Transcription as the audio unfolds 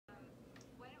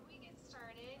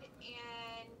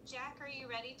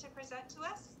ready to present to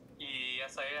us?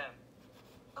 Yes, I am.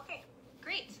 Okay,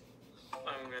 great.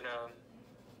 I'm gonna.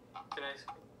 Can I?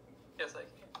 Yes, I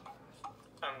can.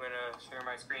 I'm gonna share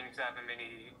my screen because I have a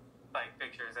mini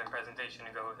pictures and presentation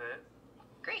to go with it.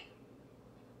 Great.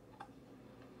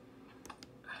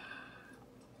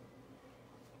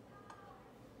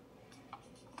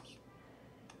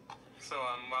 So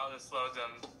while this loads,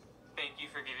 thank you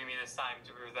for giving me this time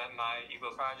to present my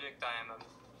Eagle project. I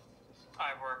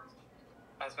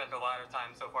spent a lot of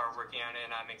time so far working on it,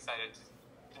 and I'm excited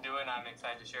to do it. And I'm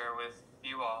excited to share it with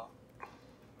you all.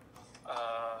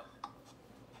 I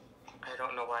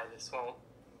don't know why this won't.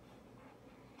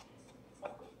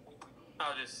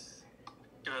 I'll just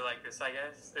do it like this, I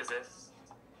guess. Is this?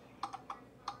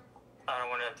 I don't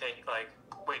want to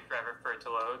wait forever for it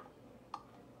to load.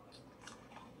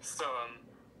 So,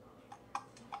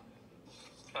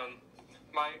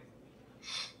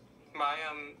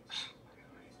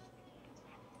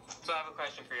 so I have a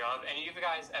question for y'all. Have any of you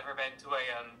guys ever been to a,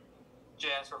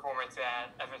 jazz performance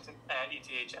at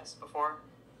ETHS before?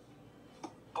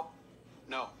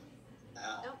 No.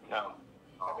 No.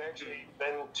 I've actually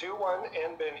been to one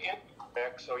and been in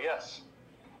back, so yes.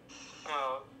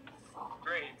 Oh,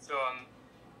 great. So,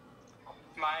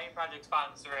 my project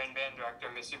sponsor and band director,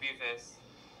 Mr. Bufus,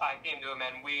 I came to him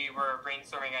and we were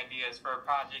brainstorming ideas for a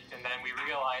project, and then we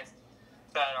realized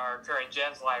that our current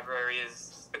jazz library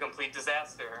is a complete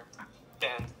disaster.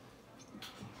 And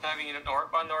having an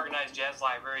unorganized jazz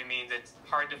library means it's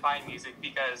hard to find music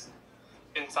because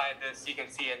inside this, you can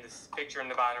see in this picture in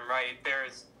the bottom right,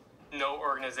 there's no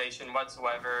organization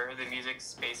whatsoever. The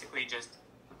music's basically just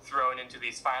thrown into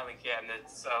these filing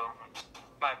cabinets. So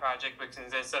my project would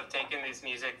consist of taking this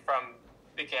music from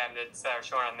the cabinets that are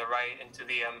shown on the right into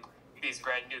these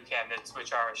red new cabinets,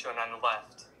 which are shown on the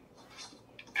left.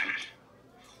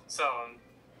 So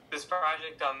this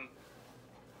project,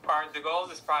 the goal of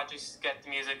this project is to get the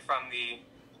music from the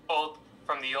old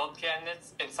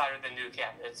cabinets inside of the new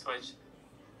cabinets, which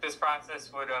this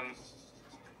process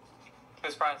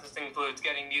includes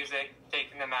getting music,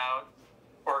 taking them out,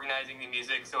 organizing the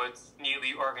music so it's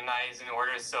neatly organized in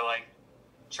order. So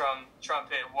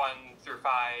trumpet 1 through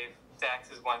 5,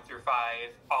 saxes 1 through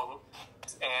 5,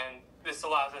 and this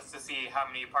allows us to see how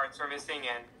many parts we're missing,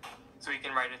 and so we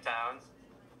can write it down.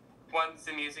 Once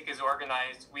the music is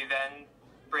organized, we then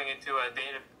bring it to a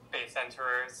database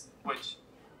enterers, which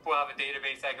will have a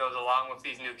database that goes along with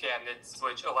these new cabinets,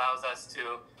 which allows us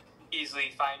to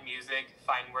easily find music,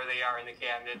 find where they are in the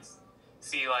cabinets,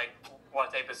 see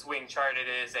what type of swing chart it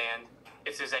is, and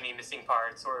if there's any missing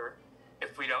parts, or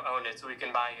if we don't own it, so we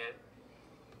can buy it.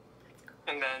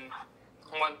 And then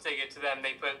once they get to them,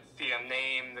 they put the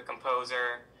name, the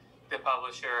composer, the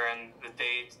publisher, and the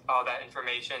date, all that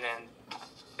information, and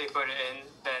they put it in.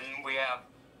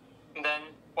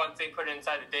 Then once they put it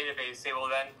inside the database, they will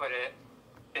then put it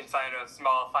inside of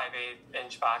small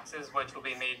 5/8" boxes, which will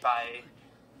be made by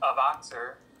a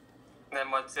boxer. And then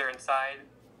once they're inside,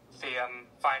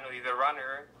 finally the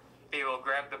runner, they will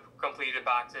grab the completed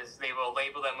boxes, they will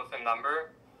label them with a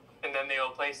number, and then they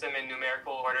will place them in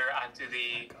numerical order onto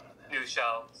the new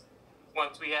shelves.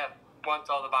 Once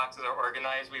all the boxes are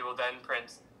organized, we will then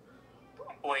print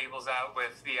labels out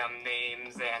with the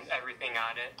names and everything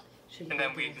on it. And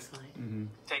then we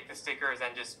take the stickers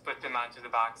and just put them onto the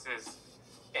boxes,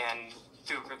 and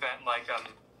to prevent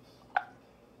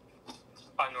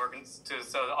unorganized,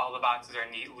 so that all the boxes are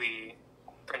neatly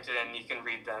printed and you can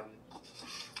read them.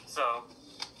 So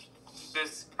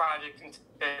this project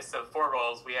consists of 4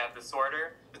 roles. We have the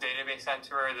sorter, the database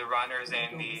enterer, the runners,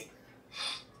 and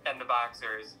the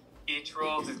boxers. Each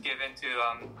role is given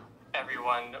to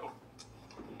everyone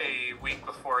a week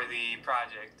before the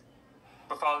project.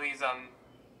 With all these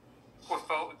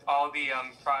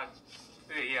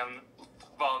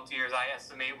volunteers, I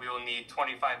estimate we will need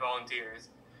 25 volunteers.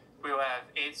 We will have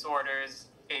 8 sorters,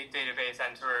 8 database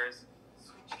enterers.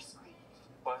 Switch your screen.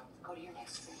 What? Go to your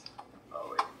next screen.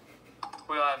 Oh, wait.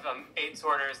 We'll have 8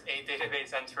 sorters, 8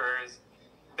 database enterers.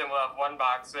 Then we'll have 1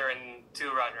 boxer and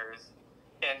 2 runners.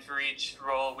 And for each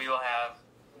role, we will have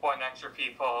 1 extra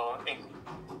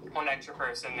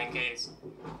person in case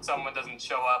someone doesn't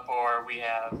show up or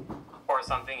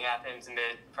something happens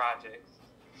mid-project.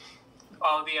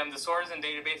 All the sorters and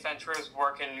database enterers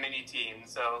work in mini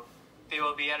teams, so they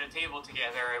will be at a table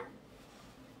together,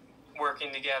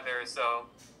 working together, so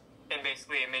in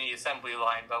basically a mini assembly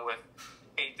line, but with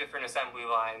 8 different assembly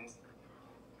lines.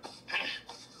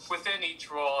 Within each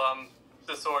role,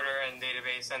 the sorter and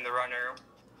database and the runner,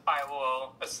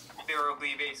 there will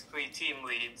be basically team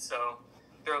leads, so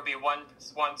there will be one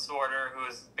sorter who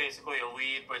is basically a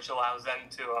lead, which allows them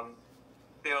to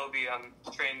they'll be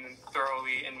trained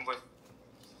thoroughly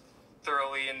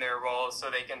in their roles, so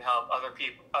they can help other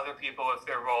people with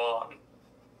their role,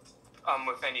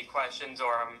 with any questions,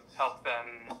 or help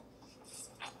them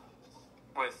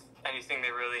with anything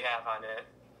they really have on it.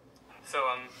 So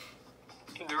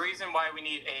the reason why we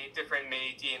need 8 different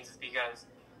mini teams is because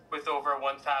with over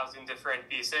 1,000 different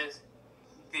pieces,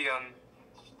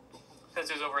 since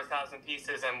there's over 1,000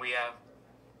 pieces and we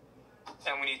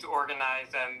need to organize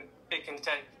them, it can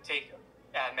take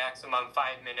at maximum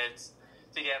 5 minutes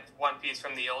to get one piece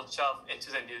from the old shelf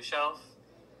into the new shelf.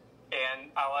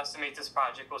 And I'll estimate this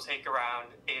project will take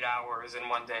around 8 hours in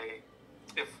one day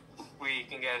if we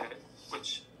can get it,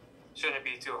 which shouldn't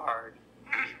be too hard.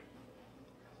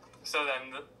 So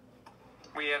then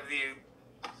we have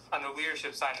on the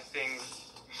leadership side of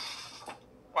things,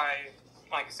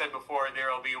 like I said before, there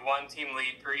will be one team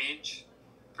lead for each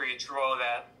role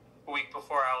that a week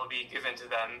before I will be given to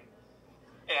them.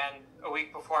 And a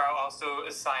week before I'll also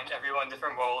assign everyone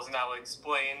different roles, and I will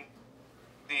explain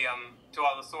to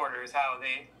all the sorters how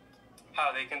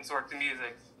they can sort the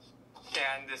music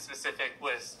and the specific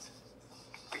list.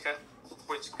 Because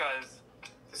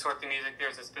to sort the music,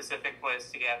 there's a specific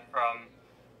list to get from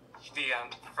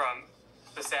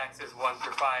the saxes 1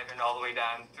 through 5 and all the way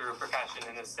down through percussion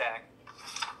in the stack.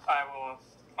 I will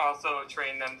also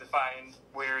train them to find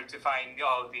where to find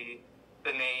all the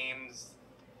names,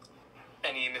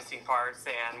 any missing parts,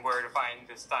 and where to find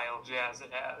the style jazz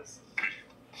it has.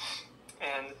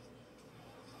 And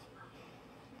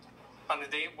on the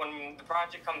date when the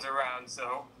project comes around,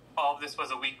 so all of this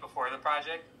was a week before the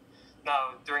project.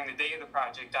 Now, during the day of the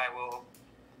project, I'll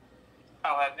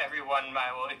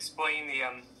explain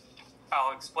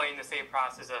the same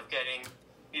process of getting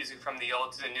music from the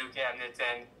old to the new cabinets,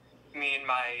 and me and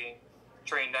my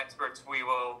trained experts, we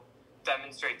will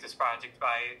demonstrate this project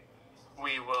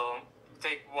we will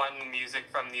take one music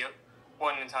from the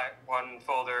one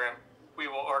folder, we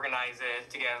will organize it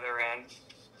together and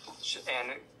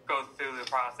go through the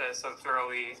process so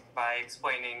thoroughly by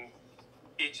explaining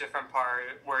each different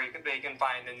part where they can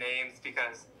find the names,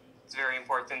 because it's very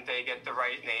important they get the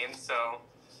right names. So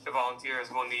the volunteers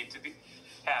will need to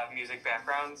have music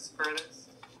backgrounds for this,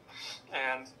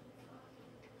 and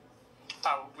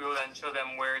we will then show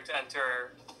them where to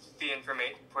enter the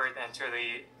information,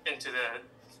 into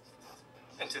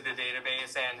the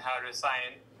database, and how to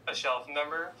assign a shelf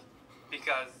number,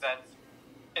 because that's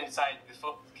inside the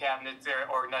cabinets, they're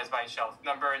organized by shelf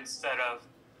number instead of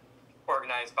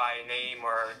organized by name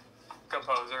or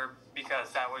composer,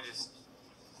 because that would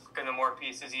the more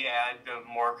pieces you add, the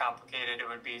more complicated it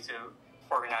would be to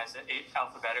organize it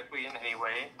alphabetically in any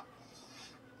way.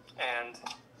 And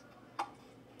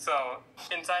so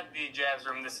inside the jazz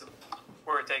room, this is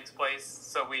where it takes place.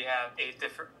 So we have eight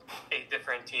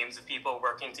different teams of people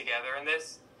working together in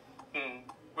this. And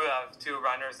we'll have 2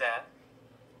 runners that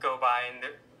go by, and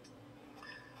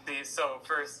so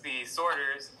first the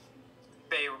sorters,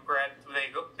 they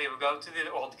would go to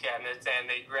the old cabinets and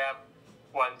they grab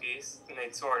one piece and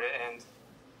they'd sort it, and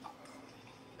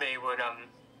they would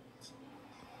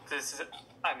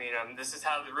this is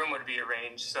how the room would be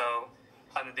arranged. So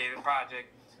on the day of the project,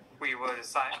 we would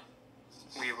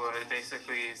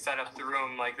basically set up the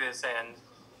room like this, and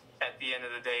at the end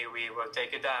of the day we would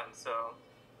take it down. So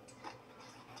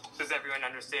does everyone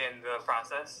understand the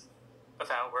process of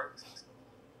how it works?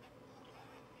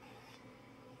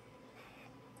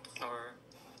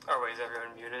 Or is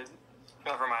everyone muted?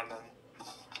 Never mind then.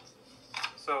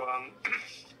 So,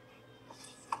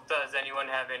 does anyone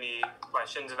have any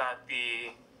questions about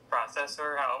the process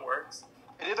or how it works?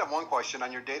 I did have one question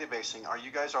on your databasing. Are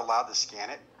you guys allowed to scan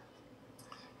it?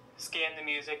 Scan the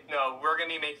music? No, we're going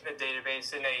to be making a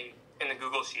database in the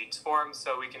Google Sheets form,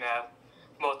 so we can have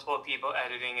multiple people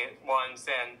editing it once,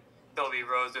 and there'll be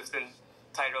rows with the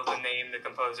title, the name, the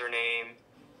composer name,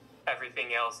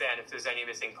 everything else, and if there's any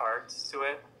missing parts to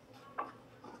it.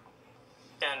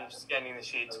 And scanning the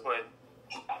sheets would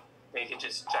make it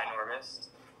just ginormous.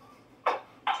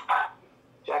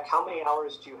 Jack, how many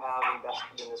hours do you have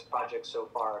invested in this project so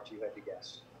far, if you had to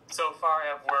guess? So far,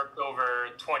 I've worked over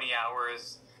 20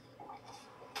 hours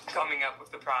coming up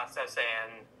with the process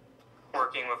and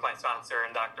working with my sponsor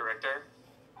and Dr. Richter.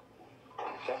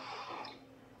 Okay.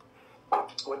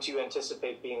 What do you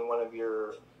anticipate being one of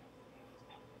your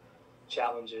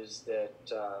challenges that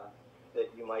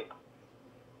you might,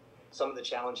 some of the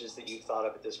challenges that you've thought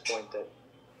of at this point that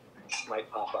might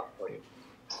pop up for you?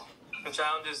 The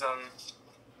challenge is,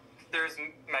 there's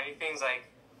many things, like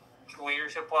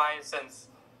leadership-wise, since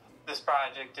this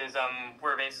project is,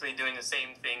 we're basically doing the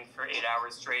same thing for 8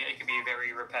 hours straight. It could be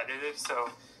very repetitive, so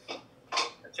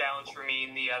a challenge for me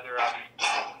and the other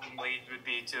leads would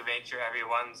be to make sure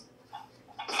everyone's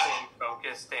staying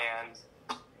focused and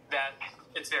that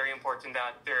it's very important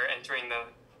that they're entering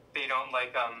they don't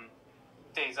like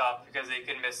days off because they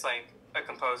could miss like a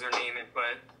composer name and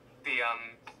put the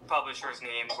publisher's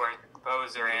name or the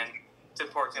composer, and it's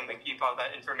important to keep all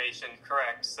that information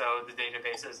correct so the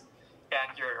database is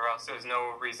accurate, or else there's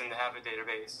no reason to have a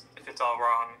database if it's all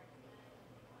wrong.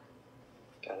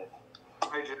 Got it.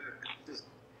 Hi, Jack. This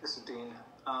is Dean.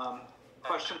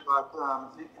 Question about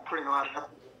putting a lot of effort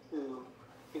into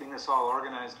getting this all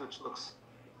organized, which looks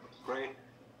great.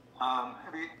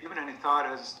 Have you given any thought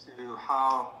as to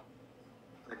how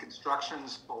the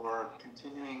instructions for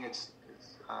continuing its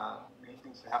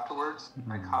maintenance afterwards,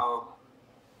 like how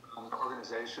the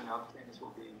organization of things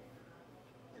will be,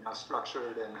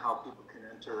 structured, and how people can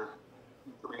enter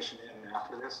information in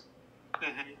after this?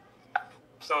 Mm-hmm.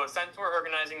 So since we're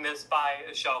organizing this by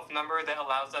a shelf number, that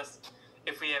allows us,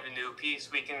 if we have a new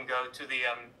piece, we can go to the,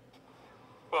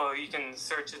 you can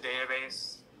search the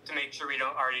database to make sure we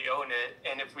don't already own it.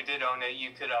 And if we did own it,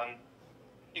 you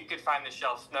could find the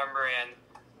shelf number, and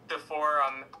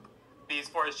these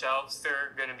four shelves,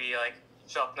 they're going to be like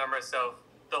shelf numbers. So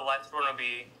the left one will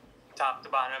be top to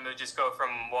bottom. It'll just go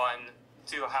from 1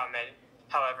 to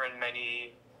however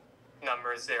many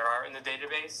numbers there are in the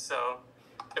database. So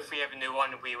if we have a new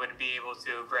one, we would be able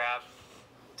to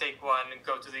take one,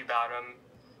 go to the bottom,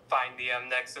 find the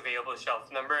next available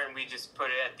shelf number, and we just put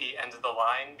it at the end of the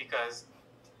line because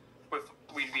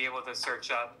we'd be able to search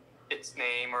up its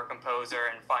name or composer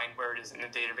and find where it is in the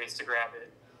database to grab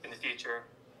it in the future.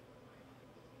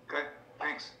 Good,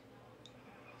 thanks.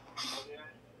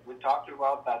 We talked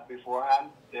about that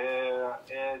beforehand.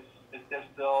 Is there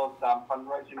still some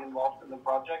fundraising involved in the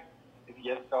project? If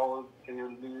yes, so can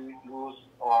you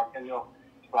can you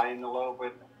explain a little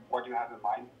bit what you have in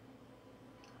mind?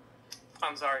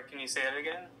 I'm sorry, can you say it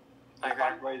again?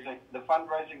 The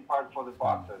fundraising part for the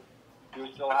boxes. Do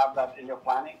you still have that in your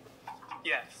planning?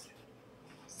 Yes.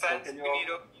 Since we need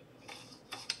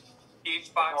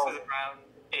each box is around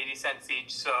 80 cents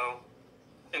each, so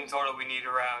in total we need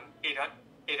around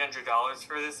 $800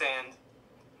 for this, and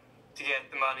to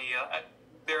get the money,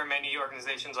 there are many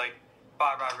organizations like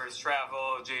Bob Rogers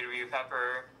Travel, J.W.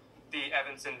 Pepper, the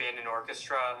Evanston Band and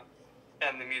Orchestra,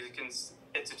 and the Music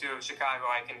Institute of Chicago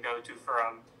I can go to for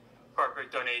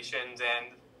corporate donations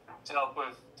and to help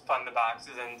fund the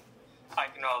boxes. And I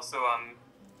can also,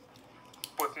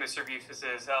 with Mr.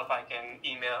 Bufus's help, I can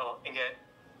email and get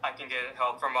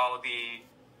help from all the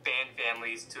band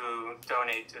families to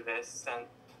donate to this and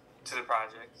to the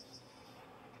project.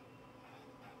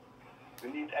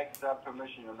 We need extra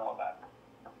permission and all that.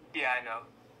 Yeah, I know.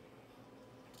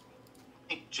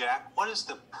 Hey, Jack, what is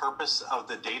the purpose of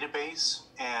the database,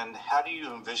 and how do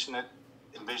you envision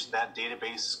that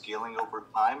database scaling over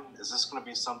time? Is this going to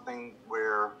be something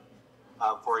where,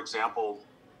 for example,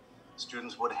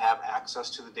 students would have access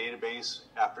to the database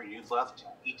after you'd left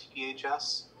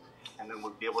ETHS, and then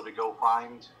would be able to go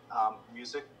find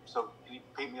music? So can you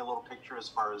paint me a little picture as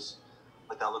far as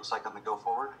what that looks like on the go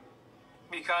forward?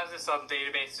 Because the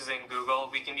sub-database is in Google,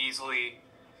 we can easily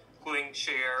link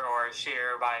share or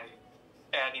share by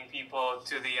adding people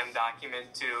to the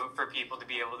document for people to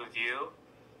be able to view.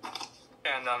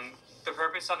 And the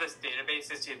purpose of this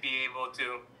database is to be able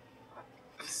to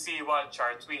see what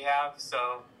charts we have.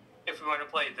 So if we want to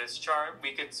play this chart,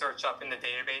 we could search up in the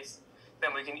database.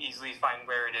 Then we can easily find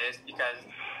where it is because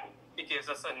it gives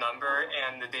us a number,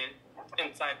 and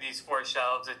inside these four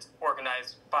shelves, it's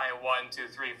organized by 1, 2,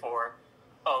 3, 4,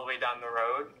 all the way down the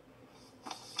road.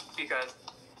 Because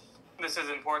this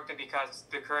is important because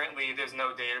currently there's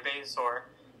no database or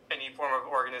any form of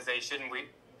organization.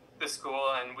 The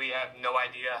school, and we have no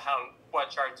idea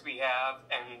what charts we have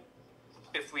and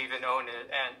if we even own it.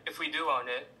 And if we do own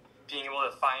it, being able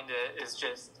to find it is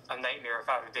just a nightmare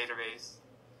without a database.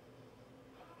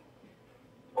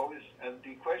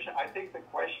 I think the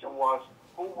question was,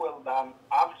 who will then,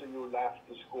 after you left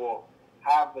the school,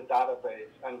 have the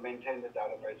database and maintain the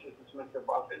database? Is this Mr.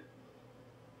 Buffett?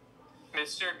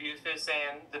 Mr. Bufus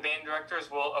and the band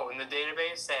directors will own the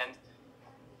database, and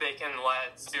they can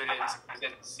let students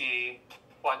see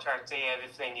what charts they have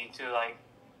if they need to,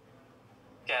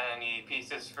 get any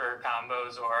pieces for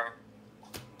combos or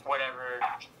whatever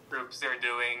groups they're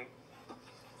doing.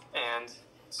 And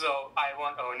so I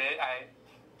won't own it.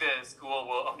 The school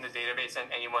will own the database,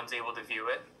 and anyone's able to view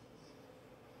it.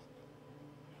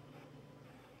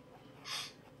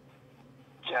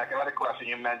 Jack, I had a question.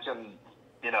 You mentioned,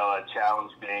 a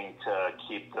challenge being to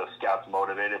keep the scouts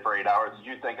motivated for 8 hours. Did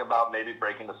you think about maybe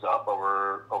breaking this up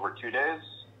over 2 days?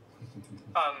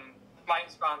 my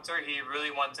sponsor, he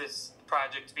really wants this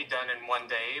project to be done in one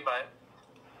day, but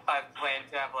I've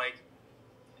planned to have like,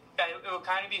 it will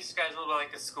kind of be scheduled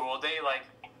like a school day. Like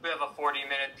we have a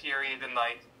 40-minute period and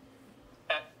like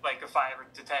a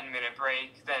 5 to 10 minute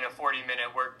break, then a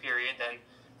 40-minute work period, then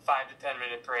 5 to 10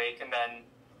 minute break, and then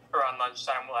around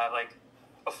lunchtime we'll have like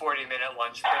a 40-minute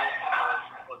lunch break.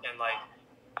 People can like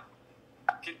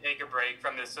take a break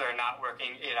from this, so they're not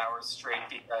working 8 hours straight,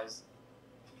 because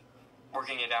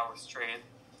working 8 hours straight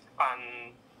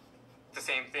on the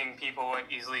same thing, people would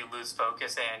easily lose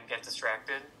focus and get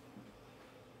distracted.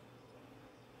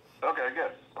 Okay,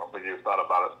 good. Hopefully you've thought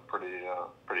about it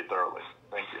pretty thoroughly.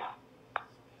 Thank you.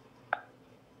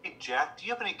 Hey, Jack, do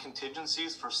you have any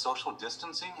contingencies for social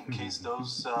distancing in case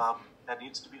those that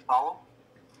needs to be followed?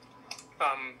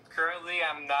 Currently,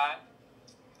 I'm not.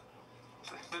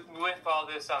 With all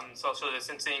this social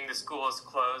distancing, the school is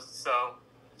closed, so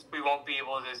we won't be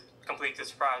able to complete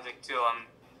this project till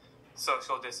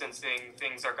social distancing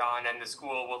things are gone, and the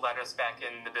school will let us back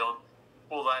in the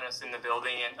will let us in the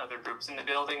building and other groups in the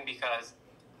building, because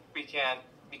we can't,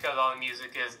 because all the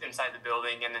music is inside the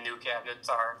building and the new cabinets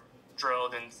are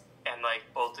drilled and like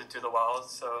bolted to the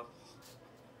walls, so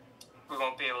we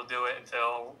won't be able to do it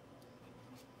until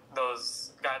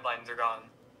those guidelines are gone.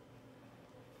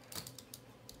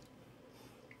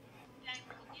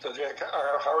 So Jack,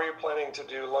 how are you planning to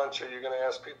do lunch? Are you going to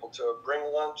ask people to bring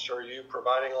lunch, or are you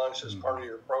providing lunch as part of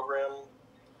your program?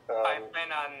 I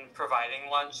plan on providing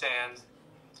lunch, and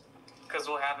because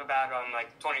we'll have about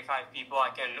like 25 people,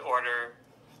 I can order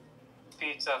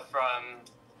pizza from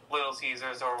Little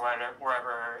Caesars or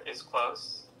wherever is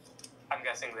close. I'm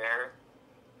guessing there.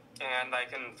 And I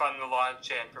can fund the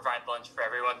lunch and provide lunch for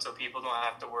everyone, so people don't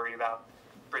have to worry about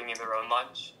bringing their own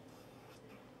lunch.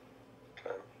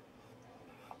 Okay.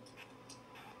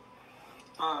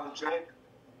 Jack,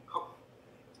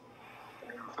 I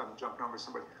don't know if I'm jumping over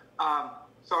somebody.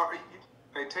 So are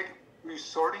you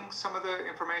sorting some of the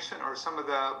information or some of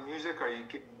the music? Are you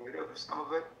getting rid of some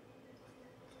of it?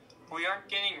 We aren't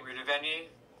getting rid of any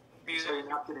music. So you're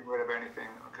not getting rid of anything,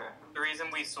 okay. The reason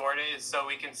we sort it is so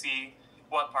we can see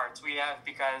what parts we have,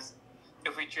 because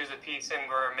if we choose a piece and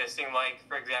we're missing, like,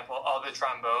 for example, all the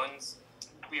trombones,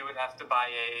 we would have to buy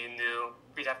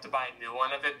we'd have to buy a new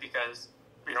one of it because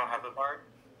we don't have the part.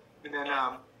 And then,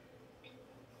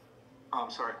 I'm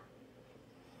sorry.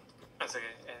 That's okay.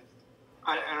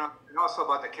 And also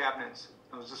about the cabinets.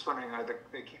 I was just wondering, are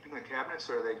they keeping the cabinets,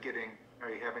 or are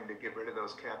you having to get rid of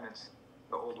those cabinets,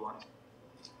 the old ones?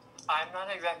 I'm not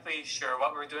exactly sure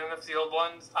what we're doing with the old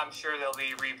ones. I'm sure they'll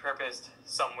be repurposed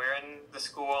somewhere in the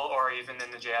school or even in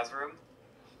the jazz room.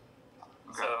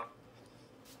 Okay.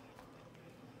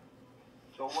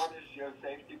 So what is your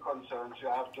safety concerns you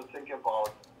have to think about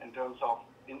in terms of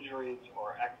injuries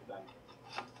or accidents?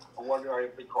 Or what are your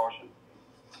precautions?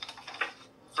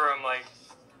 From like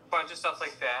a bunch of stuff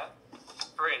like that.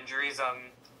 For injuries,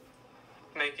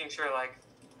 making sure like,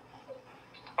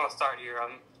 I'll start here.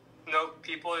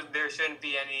 There shouldn't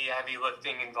be any heavy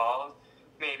lifting involved.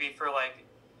 Maybe for like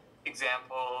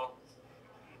example,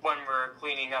 when we're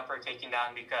cleaning up or taking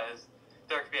down, because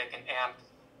there could be like an amp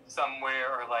somewhere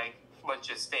or like a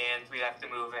bunch of stands we'd have to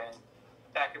move in.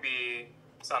 That could be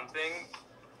something.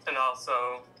 And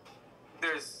also,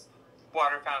 there's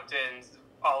water fountains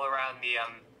all around the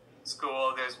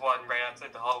school. There's one right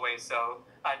outside the hallway, so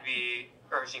I'd be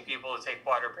urging people to take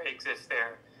water breaks if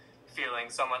they're feeling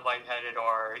somewhat lightheaded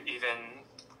or even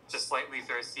just slightly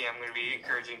thirsty. I'm going to be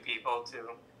encouraging people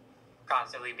to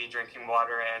constantly be drinking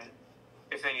water, and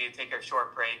if they need to take a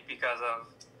short break because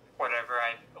of whatever,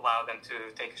 I allow them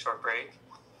to take a short break.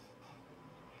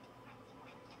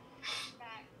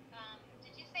 Mac,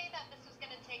 did you say that this was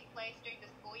going to take place during the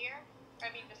school year?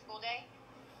 The school day?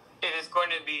 It is going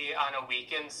to be on a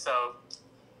weekend, so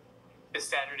it's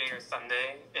Saturday or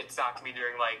Sunday. It's not going to be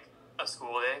during like a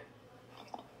school day.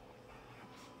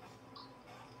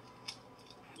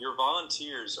 Your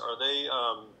volunteers, are they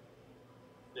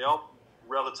all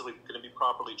relatively going to be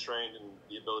properly trained in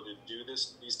the ability to do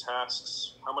these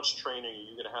tasks? How much training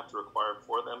are you going to have to require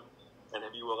for them? And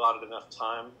have you allotted enough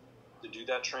time to do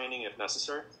that training if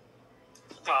necessary?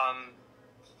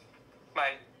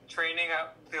 My training,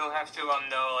 they'll have to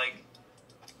know, like,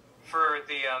 for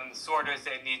the sorters,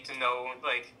 they need to know,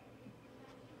 like,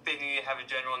 they need to have a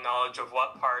general knowledge of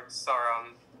what parts are,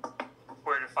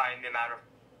 where to find the amount of,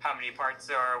 how many parts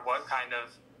there are, what kind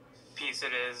of piece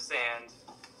it is, and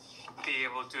be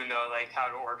able to know, like, how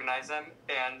to organize them.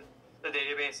 And the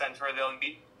database center,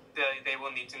 they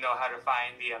will need to know how to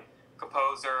find the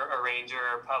composer,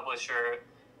 arranger, publisher,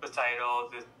 the title,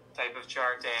 the type of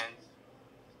chart, and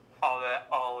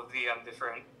all of the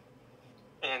different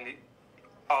and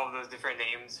all of those different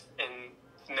names and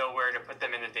know where to put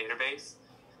them in the database.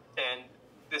 And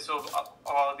this will,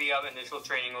 all the initial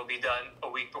training will be done a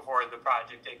week before the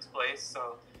project takes place.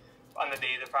 So on the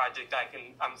day of the project,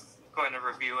 I'm going to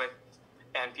review it,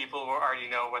 and people will already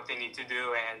know what they need to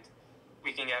do, and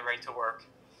we can get right to work.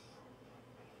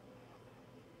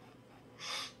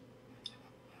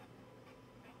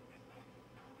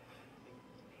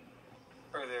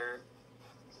 Are there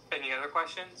any other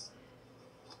questions?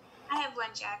 I have one,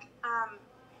 Jack.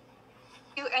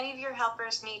 Do any of your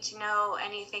helpers need to know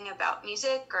anything about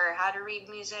music or how to read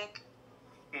music?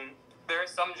 There are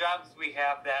some jobs we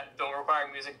have that don't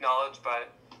require music knowledge, but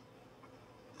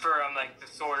for like the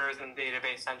sorters and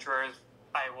database enterers,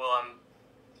 I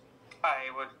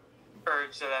would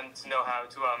urge them to know how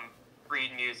to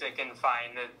read music and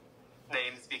find the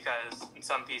names, because in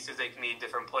some pieces they can be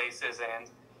different places and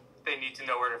they need to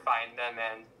know where to find them,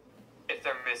 and if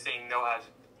they're missing, know how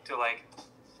to like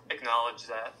acknowledge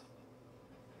that.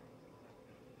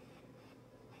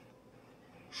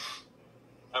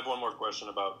 I have one more question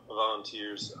about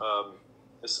volunteers.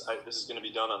 This is going to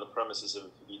be done on the premises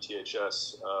of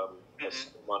ETHS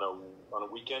on a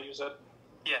weekend, you said?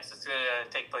 Yes, it's going to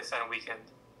take place on a weekend.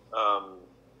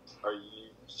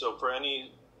 So for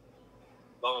any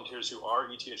volunteers who are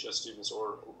ETHS students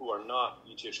or who are not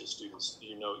ETHS students, do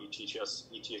you know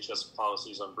ETHS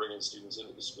policies on bringing students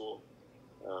into the school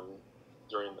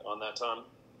on that time?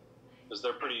 Because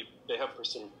they have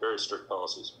some very strict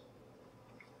policies.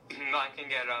 I can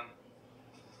get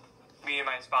me and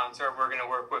my sponsor. We're going to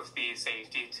work with the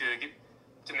safety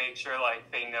to make sure like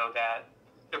they know that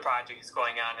the project is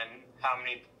going on and how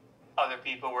many other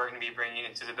people we're going to be bringing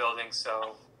into the building,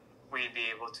 so we'd be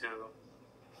able to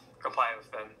comply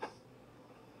with them.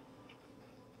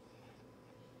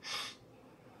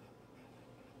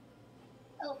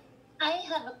 Oh, I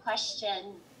have a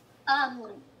question.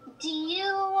 Do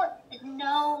you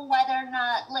know whether or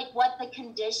not, like, what the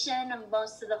condition of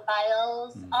most of the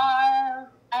files are?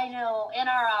 I know in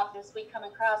our office we come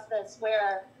across this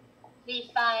where we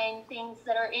find things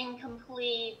that are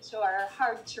incomplete or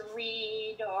hard to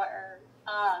read, or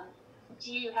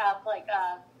do you have like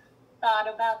a thought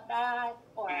about that?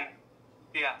 Or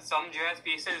yeah, some JS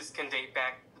pieces can date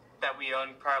back that we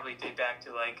own probably date back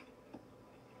to like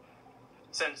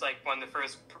since like when the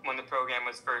program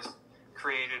was first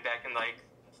created back in like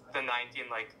the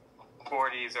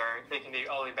 1940s, or they can be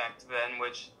all the way back to then,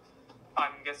 which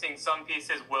I'm guessing some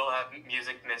pieces will have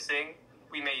music missing.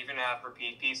 We may even have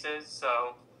repeat pieces,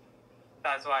 so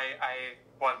that's why I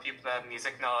want people to have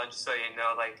music knowledge, so you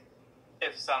know, like,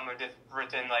 if some are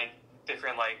written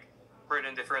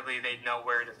differently, they'd know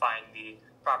where to find the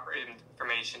proper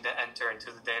information to enter into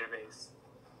the database.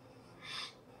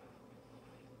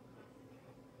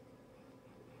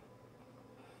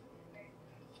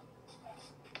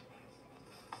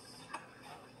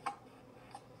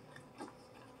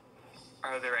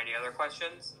 Are there any other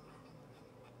questions?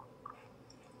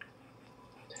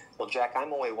 Well, Jack,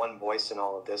 I'm only one voice in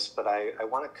all of this, but I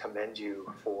want to commend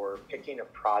you for picking a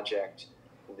project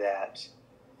that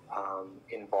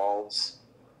involves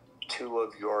two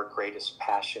of your greatest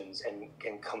passions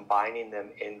and combining them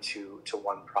into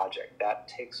one project. That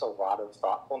takes a lot of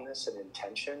thoughtfulness and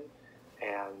intention,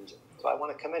 and so I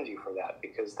want to commend you for that,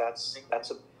 because that's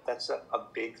a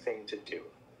big thing to do.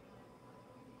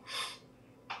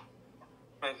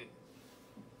 Thank you.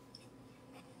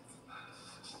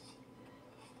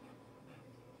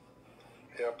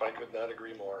 Yep, I could not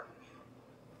agree more.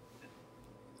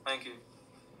 Thank you.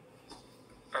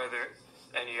 Are there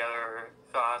any other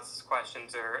thoughts,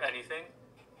 questions, or anything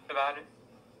about it?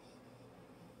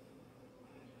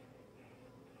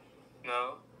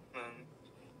 No? Then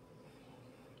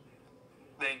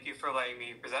thank you for letting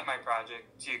me present my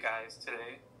project to you guys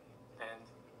today. And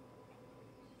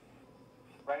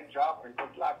great job and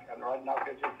good luck. And right now,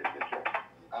 get your signature.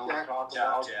 I will talk Yeah,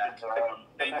 about Jack.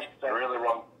 the next step. You're really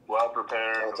well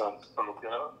prepared. Well done.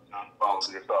 Well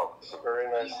to yourself. Very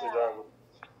nicely done.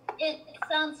 it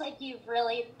sounds like you've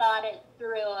really thought it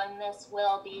through, and this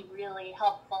will be really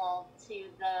helpful to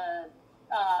the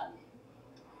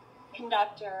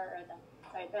conductor,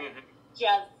 or the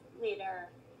jazz leader.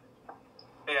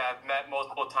 Yeah, I've met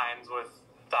multiple times with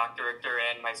Dr. Richter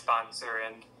and my sponsor,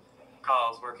 and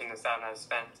calls working this out, and I've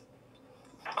spent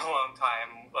a long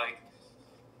time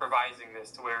revising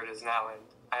this to where it is now, and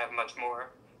I have much more.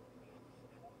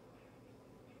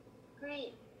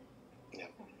 Great. Yeah.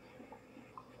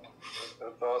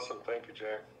 That's awesome. Thank you,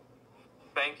 Jack.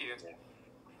 Thank you. Yeah.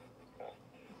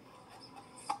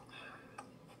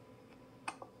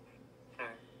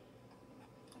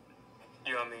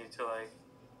 You want me to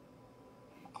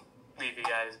leave you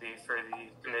guys be for the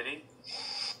committee.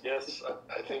 Yes,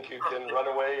 I think you can run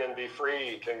away and be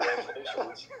free.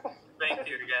 Congratulations. Thank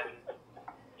you again.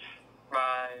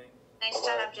 Bye. Nice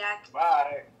job, Jack.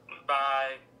 Bye.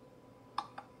 Bye.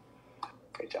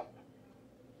 Great job.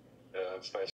 Yeah, it's nice.